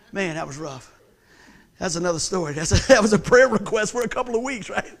 Man, that was rough. That's another story. That was a prayer request for a couple of weeks,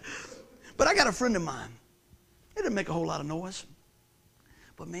 right? But I got a friend of mine. He didn't make a whole lot of noise.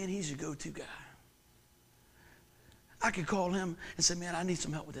 But man, he's your go-to guy. I could call him and say, man, I need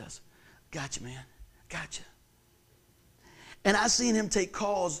some help with this. Gotcha, man. Gotcha. And I seen him take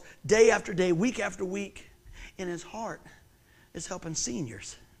calls day after day, week after week. In his heart is helping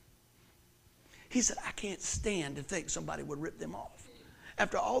seniors. He said, I can't stand to think somebody would rip them off.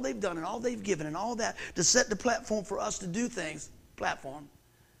 After all they've done and all they've given and all that to set the platform for us to do things,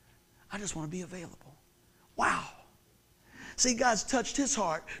 I just want to be available. Wow. See, God's touched his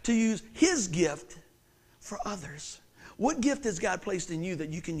heart to use his gift for others. What gift has God placed in you that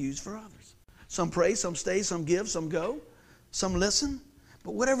you can use for others? Some pray, some stay, some give, some go, some listen.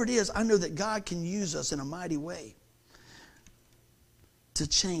 But whatever it is, I know that God can use us in a mighty way to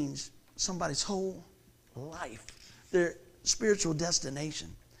change somebody's whole life, their spiritual destination.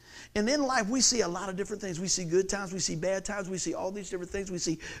 And in life, we see a lot of different things. We see good times, we see bad times, we see all these different things. We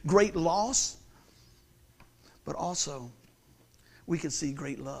see great loss, but also we can see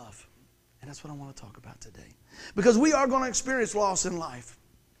great love. And that's what I want to talk about today. Because we are going to experience loss in life.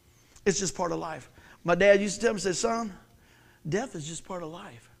 It's just part of life. My dad used to tell me, he said, son, death is just part of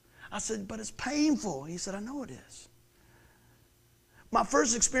life. I said, but it's painful. He said, I know it is. My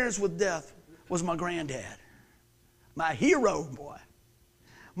first experience with death was my granddad. My hero, boy.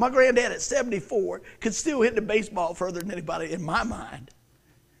 My granddad at 74 could still hit the baseball further than anybody in my mind.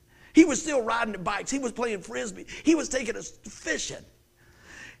 He was still riding the bikes. He was playing Frisbee. He was taking us fishing.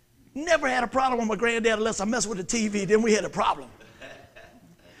 Never had a problem with my granddad unless I messed with the TV. Then we had a problem.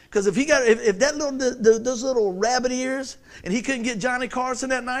 Because if those little rabbit ears and he couldn't get Johnny Carson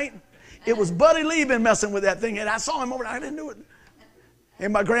that night, it was Buddy Lee been messing with that thing. And I saw him over there. I didn't do it.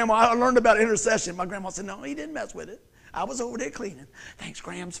 And my grandma, I learned about intercession. My grandma said, no, he didn't mess with it. I was over there cleaning. Thanks,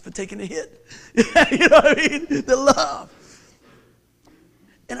 Grams, for taking the hit. You know what I mean? The love.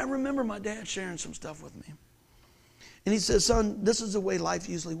 And I remember my dad sharing some stuff with me. And he said, son, this is the way life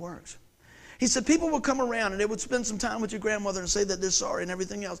usually works. He said, people will come around and they would spend some time with your grandmother and say that they're sorry and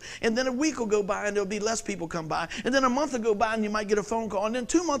everything else. And then a week will go by and there'll be less people come by. And then a month will go by and you might get a phone call. And then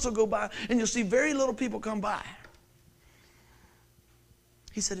 2 months will go by and you'll see very little people come by.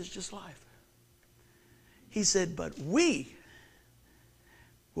 He said, it's just life. He said, but we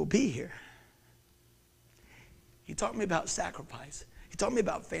will be here. He taught me about sacrifice. He taught me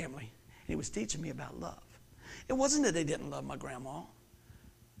about family. And he was teaching me about love. It wasn't that they didn't love my grandma.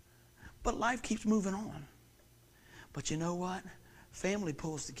 But life keeps moving on. But you know what? Family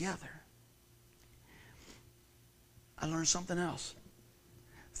pulls together. I learned something else.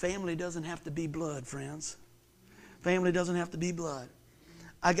 Family doesn't have to be blood, friends. Family doesn't have to be blood.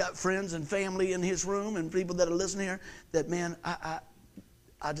 I got friends and family in his room and people that are listening here that, man,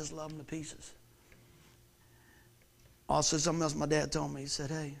 I just love them to pieces. Also, something else my dad told me. He said,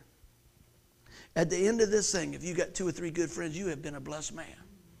 hey, at the end of this thing, if you got 2 or 3 good friends, you have been a blessed man.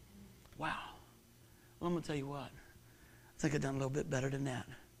 Wow. Well, I'm going to tell you what. I think I've done a little bit better than that.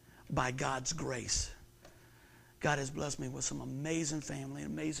 By God's grace. God has blessed me with some amazing family,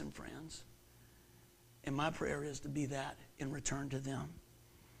 amazing friends. And my prayer is to be that in return to them.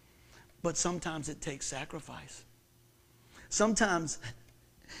 But sometimes it takes sacrifice. Sometimes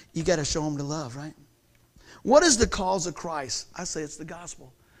you got to show them the love, right? What is the cause of Christ? I say it's the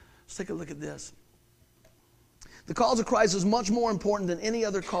gospel. Let's take a look at this. The cause of Christ is much more important than any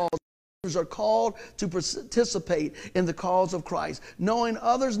other cause. Are called to participate in the cause of Christ, knowing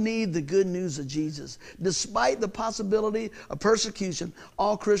others need the good news of Jesus. Despite the possibility of persecution,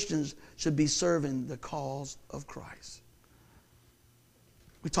 all Christians should be serving the cause of Christ.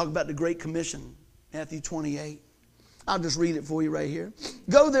 We talk about the Great Commission, Matthew 28. I'll just read it for you right here.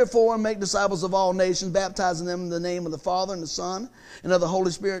 Go therefore and make disciples of all nations, baptizing them in the name of the Father and the Son and of the Holy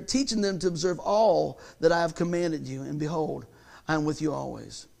Spirit, teaching them to observe all that I have commanded you. And behold, I am with you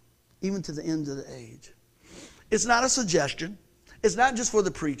always, even to the end of the age. It's not a suggestion. It's not just for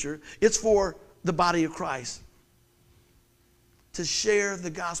the preacher. It's for the body of Christ to share the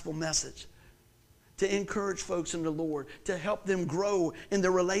gospel message, to encourage folks in the Lord, to help them grow in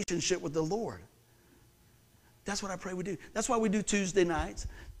their relationship with the Lord. That's what I pray we do. That's why we do Tuesday nights.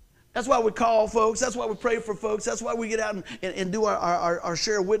 That's why we call folks. That's why we pray for folks. That's why we get out and do our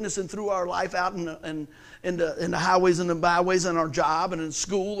share of witnessing through our life out in the highways and the byways and our job and in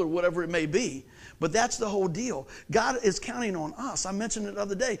school or whatever it may be. But that's the whole deal. God is counting on us. I mentioned it the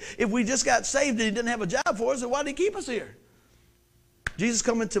other day. If we just got saved and he didn't have a job for us, then why did he keep us here? Jesus,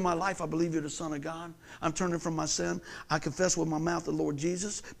 come into my life. I believe you're the Son of God. I'm turning from my sin. I confess with my mouth the Lord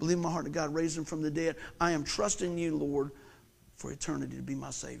Jesus. Believe in my heart that God raised him from the dead. I am trusting you, Lord, for eternity to be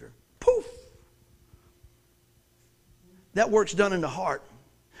my Savior. Poof! That work's done in the heart,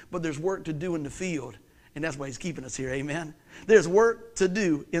 but there's work to do in the field, and that's why he's keeping us here, amen? There's work to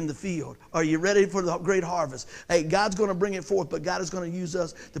do in the field. Are you ready for the great harvest? Hey, God's going to bring it forth, but God is going to use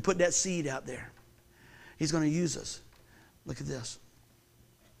us to put that seed out there. He's going to use us. Look at this.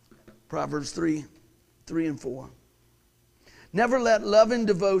 Proverbs 3 and 4. Never let loving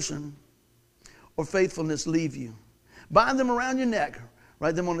devotion or faithfulness leave you. Bind them around your neck.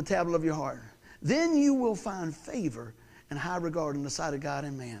 Write them on the tablet of your heart. Then you will find favor and high regard in the sight of God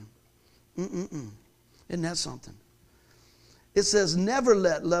and man. Isn't that something? It says, never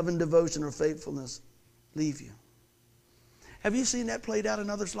let love and devotion or faithfulness leave you. Have you seen that played out in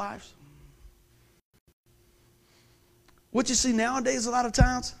others' lives? What you see nowadays a lot of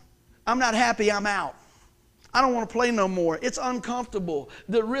times, I'm not happy, I'm out. I don't want to play no more. It's uncomfortable.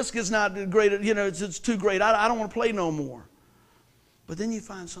 The risk is not great. You know, it's too great. I don't want to play no more. But then you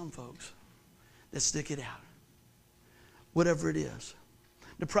find some folks that stick it out. Whatever it is.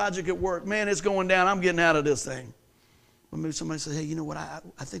 The project at work, man, it's going down. I'm getting out of this thing. Or maybe somebody says, hey, you know what? I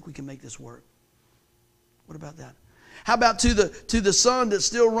think we can make this work. What about that? How about to the son that's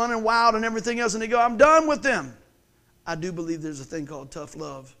still running wild and everything else, and they go, I'm done with them. I do believe there's a thing called tough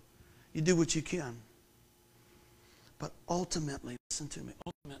love. You do what you can. But ultimately, listen to me,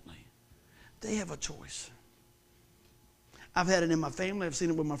 ultimately, they have a choice. I've had it in my family. I've seen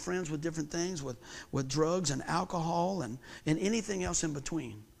it with my friends with different things, with drugs and alcohol and anything else in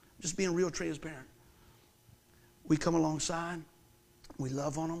between. Just being real transparent. We come alongside. We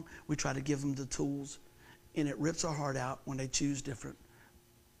love on them. We try to give them the tools. And it rips our heart out when they choose different.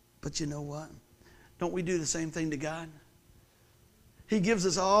 But you know what? Don't we do the same thing to God? He gives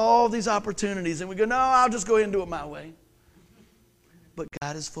us all these opportunities, and we go, no, I'll just go ahead and do it my way. But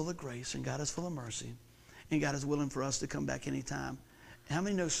God is full of grace, and God is full of mercy. And God is willing for us to come back anytime. And how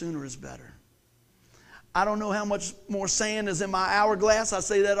many know sooner is better? I don't know how much more sand is in my hourglass. I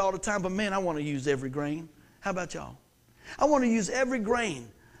say that all the time, but man, I want to use every grain. How about y'all? I want to use every grain.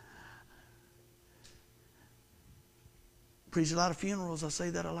 Preach a lot of funerals. I say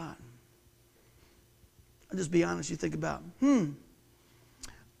that a lot. I'll just be honest. You think about,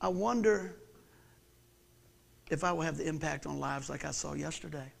 I wonder if I will have the impact on lives like I saw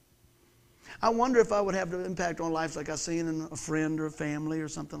yesterday. I wonder if I would have the impact on lives like I seen in a friend or a family or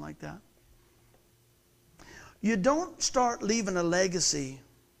something like that. You don't start leaving a legacy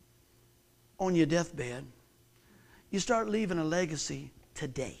on your deathbed. You start leaving a legacy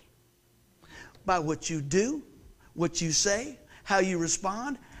today by what you do, what you say, how you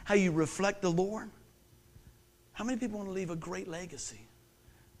respond, how you reflect the Lord. How many people want to leave a great legacy?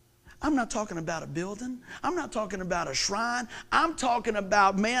 I'm not talking about a building. I'm not talking about a shrine. I'm talking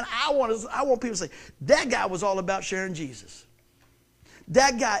about, man, I want people to say, that guy was all about sharing Jesus.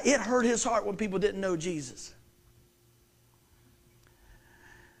 That guy, it hurt his heart when people didn't know Jesus.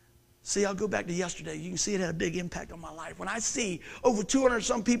 See, I'll go back to yesterday. You can see it had a big impact on my life. When I see over 200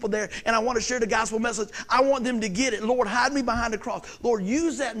 some people there and I want to share the gospel message, I want them to get it. Lord, hide me behind the cross. Lord,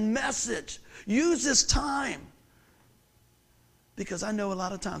 use that message. Use this time. Because I know a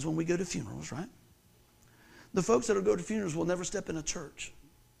lot of times when we go to funerals, right? The folks that will go to funerals will never step in a church.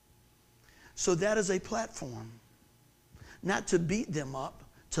 So that is a platform. Not to beat them up,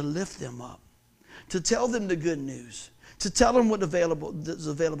 to lift them up. To tell them the good news. To tell them what is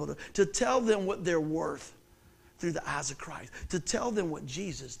available. To tell them what they're worth through the eyes of Christ. To tell them what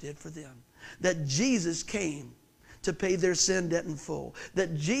Jesus did for them. That Jesus came to pay their sin debt in full.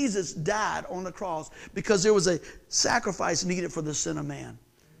 That Jesus died on the cross because there was a sacrifice needed for the sin of man. Amen.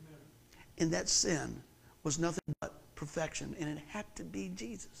 And that sin was nothing but perfection. And it had to be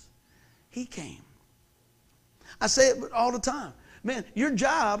Jesus. He came. I say it all the time. Man, your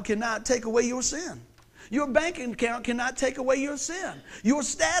job cannot take away your sin. Your bank account cannot take away your sin. Your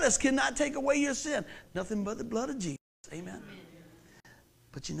status cannot take away your sin. Nothing but the blood of Jesus. Amen. Amen.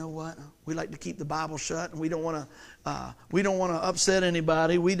 But you know what? We like to keep the Bible shut, and we don't want to upset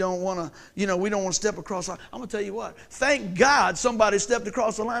anybody. We don't want to, we don't want to step across the line. I'm going to tell you what. Thank God somebody stepped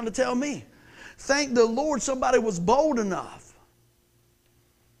across the line to tell me. Thank the Lord somebody was bold enough.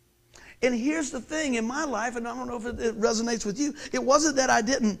 And here's the thing in my life, and I don't know if it resonates with you. It wasn't that I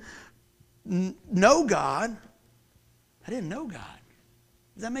didn't know God. I didn't know God.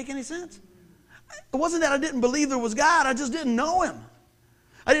 Does that make any sense? It wasn't that I didn't believe there was God. I just didn't know Him.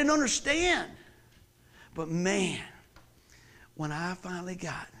 I didn't understand. But man, when I finally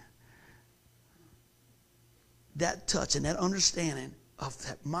got that touch and that understanding of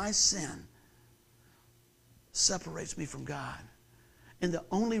that my sin separates me from God, and the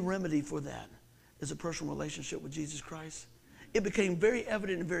only remedy for that is a personal relationship with Jesus Christ, it became very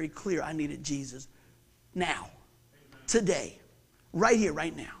evident and very clear I needed Jesus now, today, right here,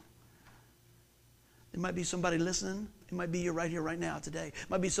 right now. There might be somebody listening. It might be you right here, right now, today. It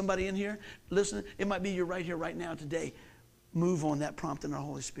might be somebody in here listening. It might be you right here, right now, today. Move on that prompting of the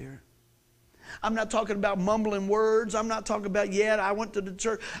Holy Spirit. I'm not talking about mumbling words. I'm not talking about, I went to the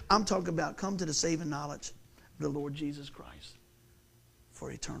church. I'm talking about come to the saving knowledge of the Lord Jesus Christ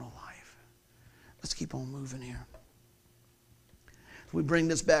for eternal life. Let's keep on moving here. As we bring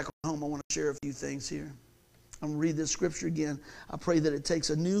this back home, I want to share a few things here. I'm going to read this scripture again. I pray that it takes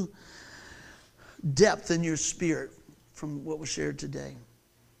a new depth in your spirit from what was shared today.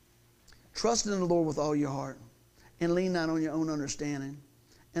 Trust in the Lord with all your heart and lean not on your own understanding.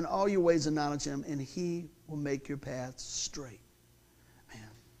 In all your ways acknowledge Him, and He will make your paths straight. Man.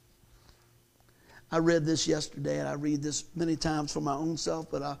 I read this yesterday, and I read this many times for my own self,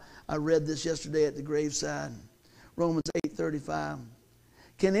 but I read this yesterday at the graveside. Romans 8:35.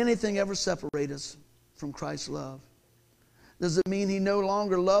 Can anything ever separate us from Christ's love? Does it mean He no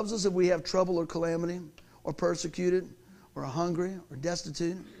longer loves us if we have trouble or calamity, or persecuted, or hungry, or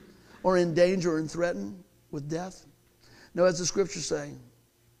destitute, or in danger, or in threatened with death? No, as the scriptures say,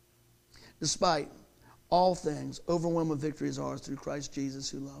 despite all things, overwhelming victory is ours through Christ Jesus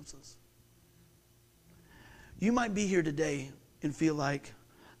who loves us. You might be here today and feel like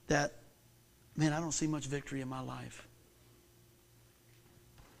that, man, I don't see much victory in my life.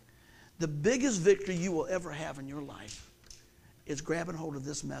 The biggest victory you will ever have in your life is grabbing hold of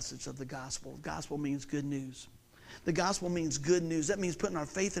this message of the gospel. The gospel means good news. The gospel means good news. That means putting our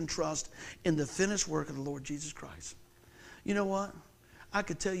faith and trust in the finished work of the Lord Jesus Christ. You know what? I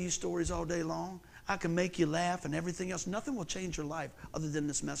could tell you stories all day long. I can make you laugh and everything else. Nothing will change your life other than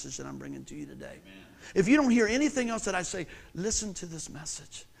this message that I'm bringing to you today. Amen. If you don't hear anything else that I say, listen to this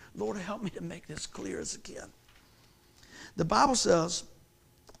message. Lord, help me to make this clear as I can. The Bible says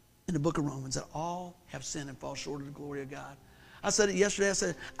in the book of Romans that all have sinned and fall short of the glory of God. I said it yesterday. I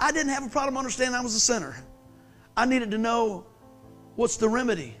said, I didn't have a problem understanding I was a sinner. I needed to know what's the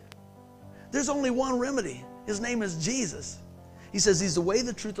remedy. There's only one remedy. His name is Jesus. He says he's the way,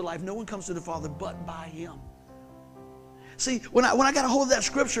 the truth, the life. No one comes to the Father but by him. See, when I got a hold of that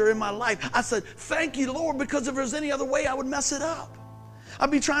scripture in my life, I said, thank you, Lord, because if there's any other way, I would mess it up.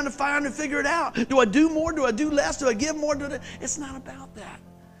 I'd be trying to find and figure it out. Do I do more? Do I do less? Do I give more? It's not about that.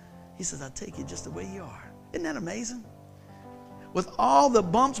 He says, I'll take you just the way you are. Isn't that amazing? With all the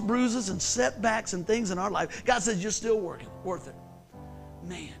bumps, bruises, and setbacks and things in our life, God says, you're still working, worth it.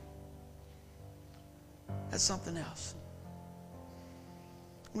 Man, that's something else.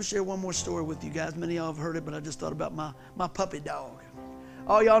 I'm going to share one more story with you guys. Many of y'all have heard it, but I just thought about my puppy dog.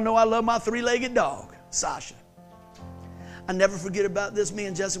 All y'all know I love my three-legged dog, Sasha. I never forget about this. Me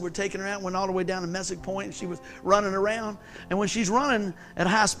and Jesse were taking her out, went all the way down to Messick Point, and she was running around. And when she's running at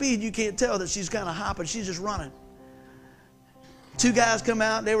high speed, you can't tell that she's kind of hopping. She's just running. Two guys come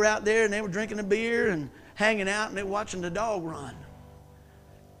out. They were out there, and they were drinking a beer and hanging out, and they were watching the dog run.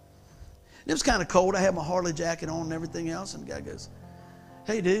 It was kind of cold. I had my Harley jacket on and everything else, and the guy goes,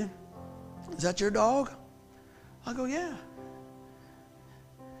 hey, dude, is that your dog? I go, yeah.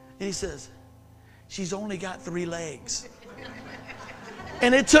 And he says, she's only got 3 legs.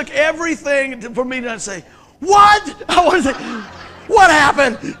 And it took everything for me to say, what? I want to say, what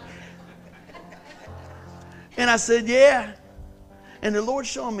happened? And I said, yeah. And the Lord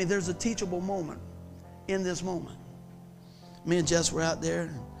showed me there's a teachable moment in this moment. Me and Jess were out there.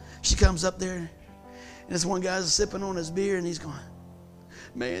 And she comes up there, and this one guy's sipping on his beer, and he's going,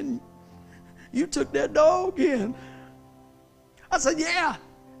 man, you took that dog in. I said, yeah.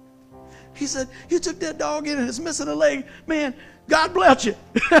 He said, you took that dog in and it's missing a leg. Man, God bless you.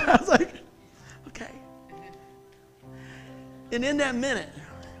 I was like, okay. And in that minute,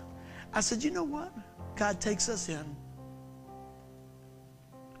 I said, you know what? God takes us in,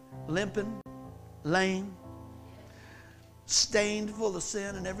 limping, lame, stained full of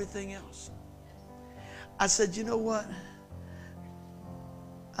sin and everything else. I said, you know what?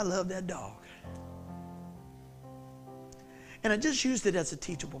 I love that dog. And I just used it as a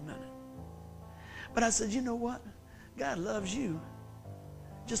teachable minute. But I said, you know what? God loves you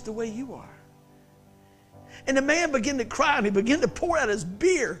just the way you are. And the man began to cry, and he began to pour out his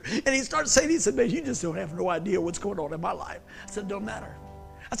beer. And he started saying, he said, man, you just don't have no idea what's going on in my life. I said, don't matter.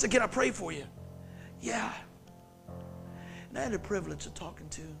 I said, can I pray for you? Yeah. And I had the privilege of talking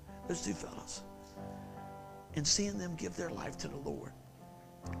to those 2 fellows and seeing them give their life to the Lord.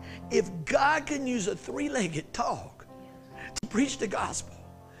 If God can use a 3-legged dog to preach the gospel,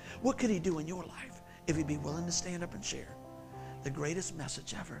 what could he do in your life if he'd be willing to stand up and share the greatest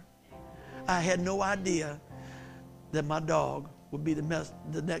message ever? I had no idea that my dog would be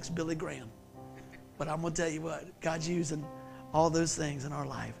the next Billy Graham. But I'm going to tell you what, God's using all those things in our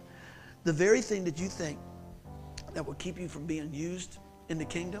life. The very thing that you think that will keep you from being used in the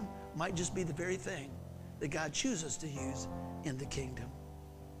kingdom might just be the very thing that God chooses to use in the kingdom.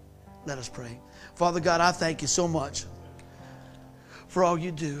 Let us pray. Father God, I thank you so much for all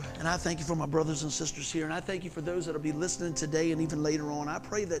you do. And I thank you for my brothers and sisters here. And I thank you for those that will be listening today and even later on. I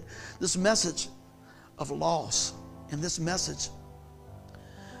pray that this message of loss and this message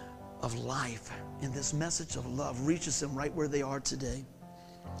of life and this message of love reaches them right where they are today.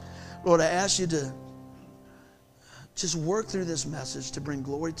 Lord, I ask you to just work through this message to bring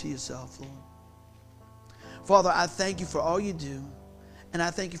glory to yourself, Lord. Father, I thank you for all you do. And I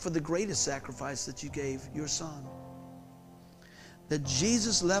thank you for the greatest sacrifice that you gave your son. That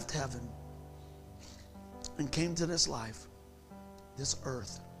Jesus left heaven and came to this life, this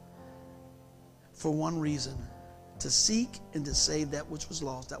earth, for one reason, to seek and to save that which was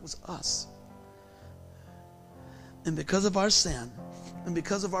lost. That was us. And because of our sin and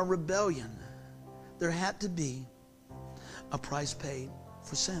because of our rebellion, there had to be a price paid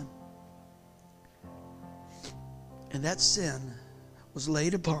for sin. And that sin was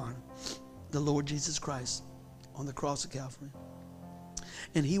laid upon the Lord Jesus Christ on the cross of Calvary.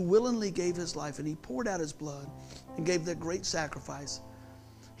 And he willingly gave his life, and he poured out his blood and gave that great sacrifice.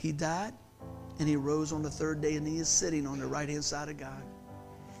 He died and he rose on the 3rd day, and he is sitting on the right-hand side of God,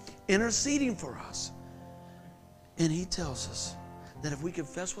 interceding for us. And he tells us that if we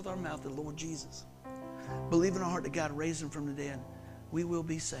confess with our mouth the Lord Jesus, believe in our heart that God raised him from the dead, we will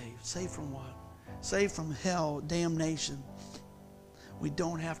be saved. Saved from what? Saved from hell, damnation. We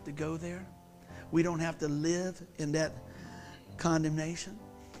don't have to go there. We don't have to live in that condemnation.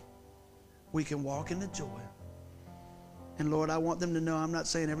 We can walk in the joy And Lord, I want them to know, I'm not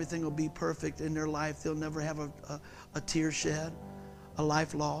saying everything will be perfect in their life. They'll never have a tear shed, a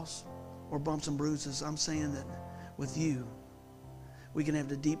life loss, or bumps and bruises. I'm saying that with you, we can have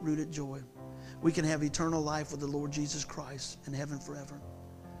the deep-rooted joy. We can have eternal life with the Lord Jesus Christ in heaven forever.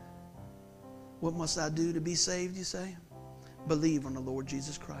 What must I do to be saved, you say? Believe on the Lord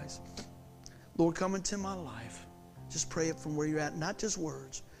Jesus Christ. Lord, come into my life. Just pray it from where you're at, not just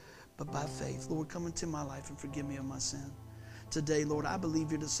words, but by faith. Lord, come into my life and forgive me of my sin. Today, Lord, I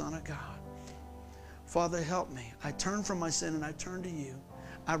believe you're the Son of God. Father, help me. I turn from my sin and I turn to you.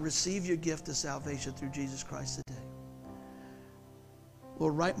 I receive your gift of salvation through Jesus Christ today.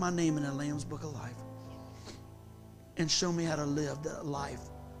 Lord, write my name in the Lamb's Book of Life and show me how to live that life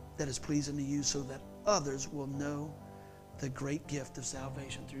that is pleasing to you so that others will know the great gift of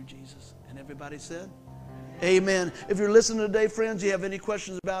salvation through Jesus. And everybody said, amen. If you're listening today, friends, you have any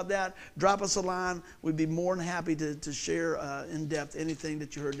questions about that, drop us a line. We'd be more than happy to share in depth anything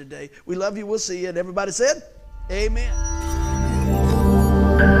that you heard today. We love you. We'll see you. And everybody said, amen.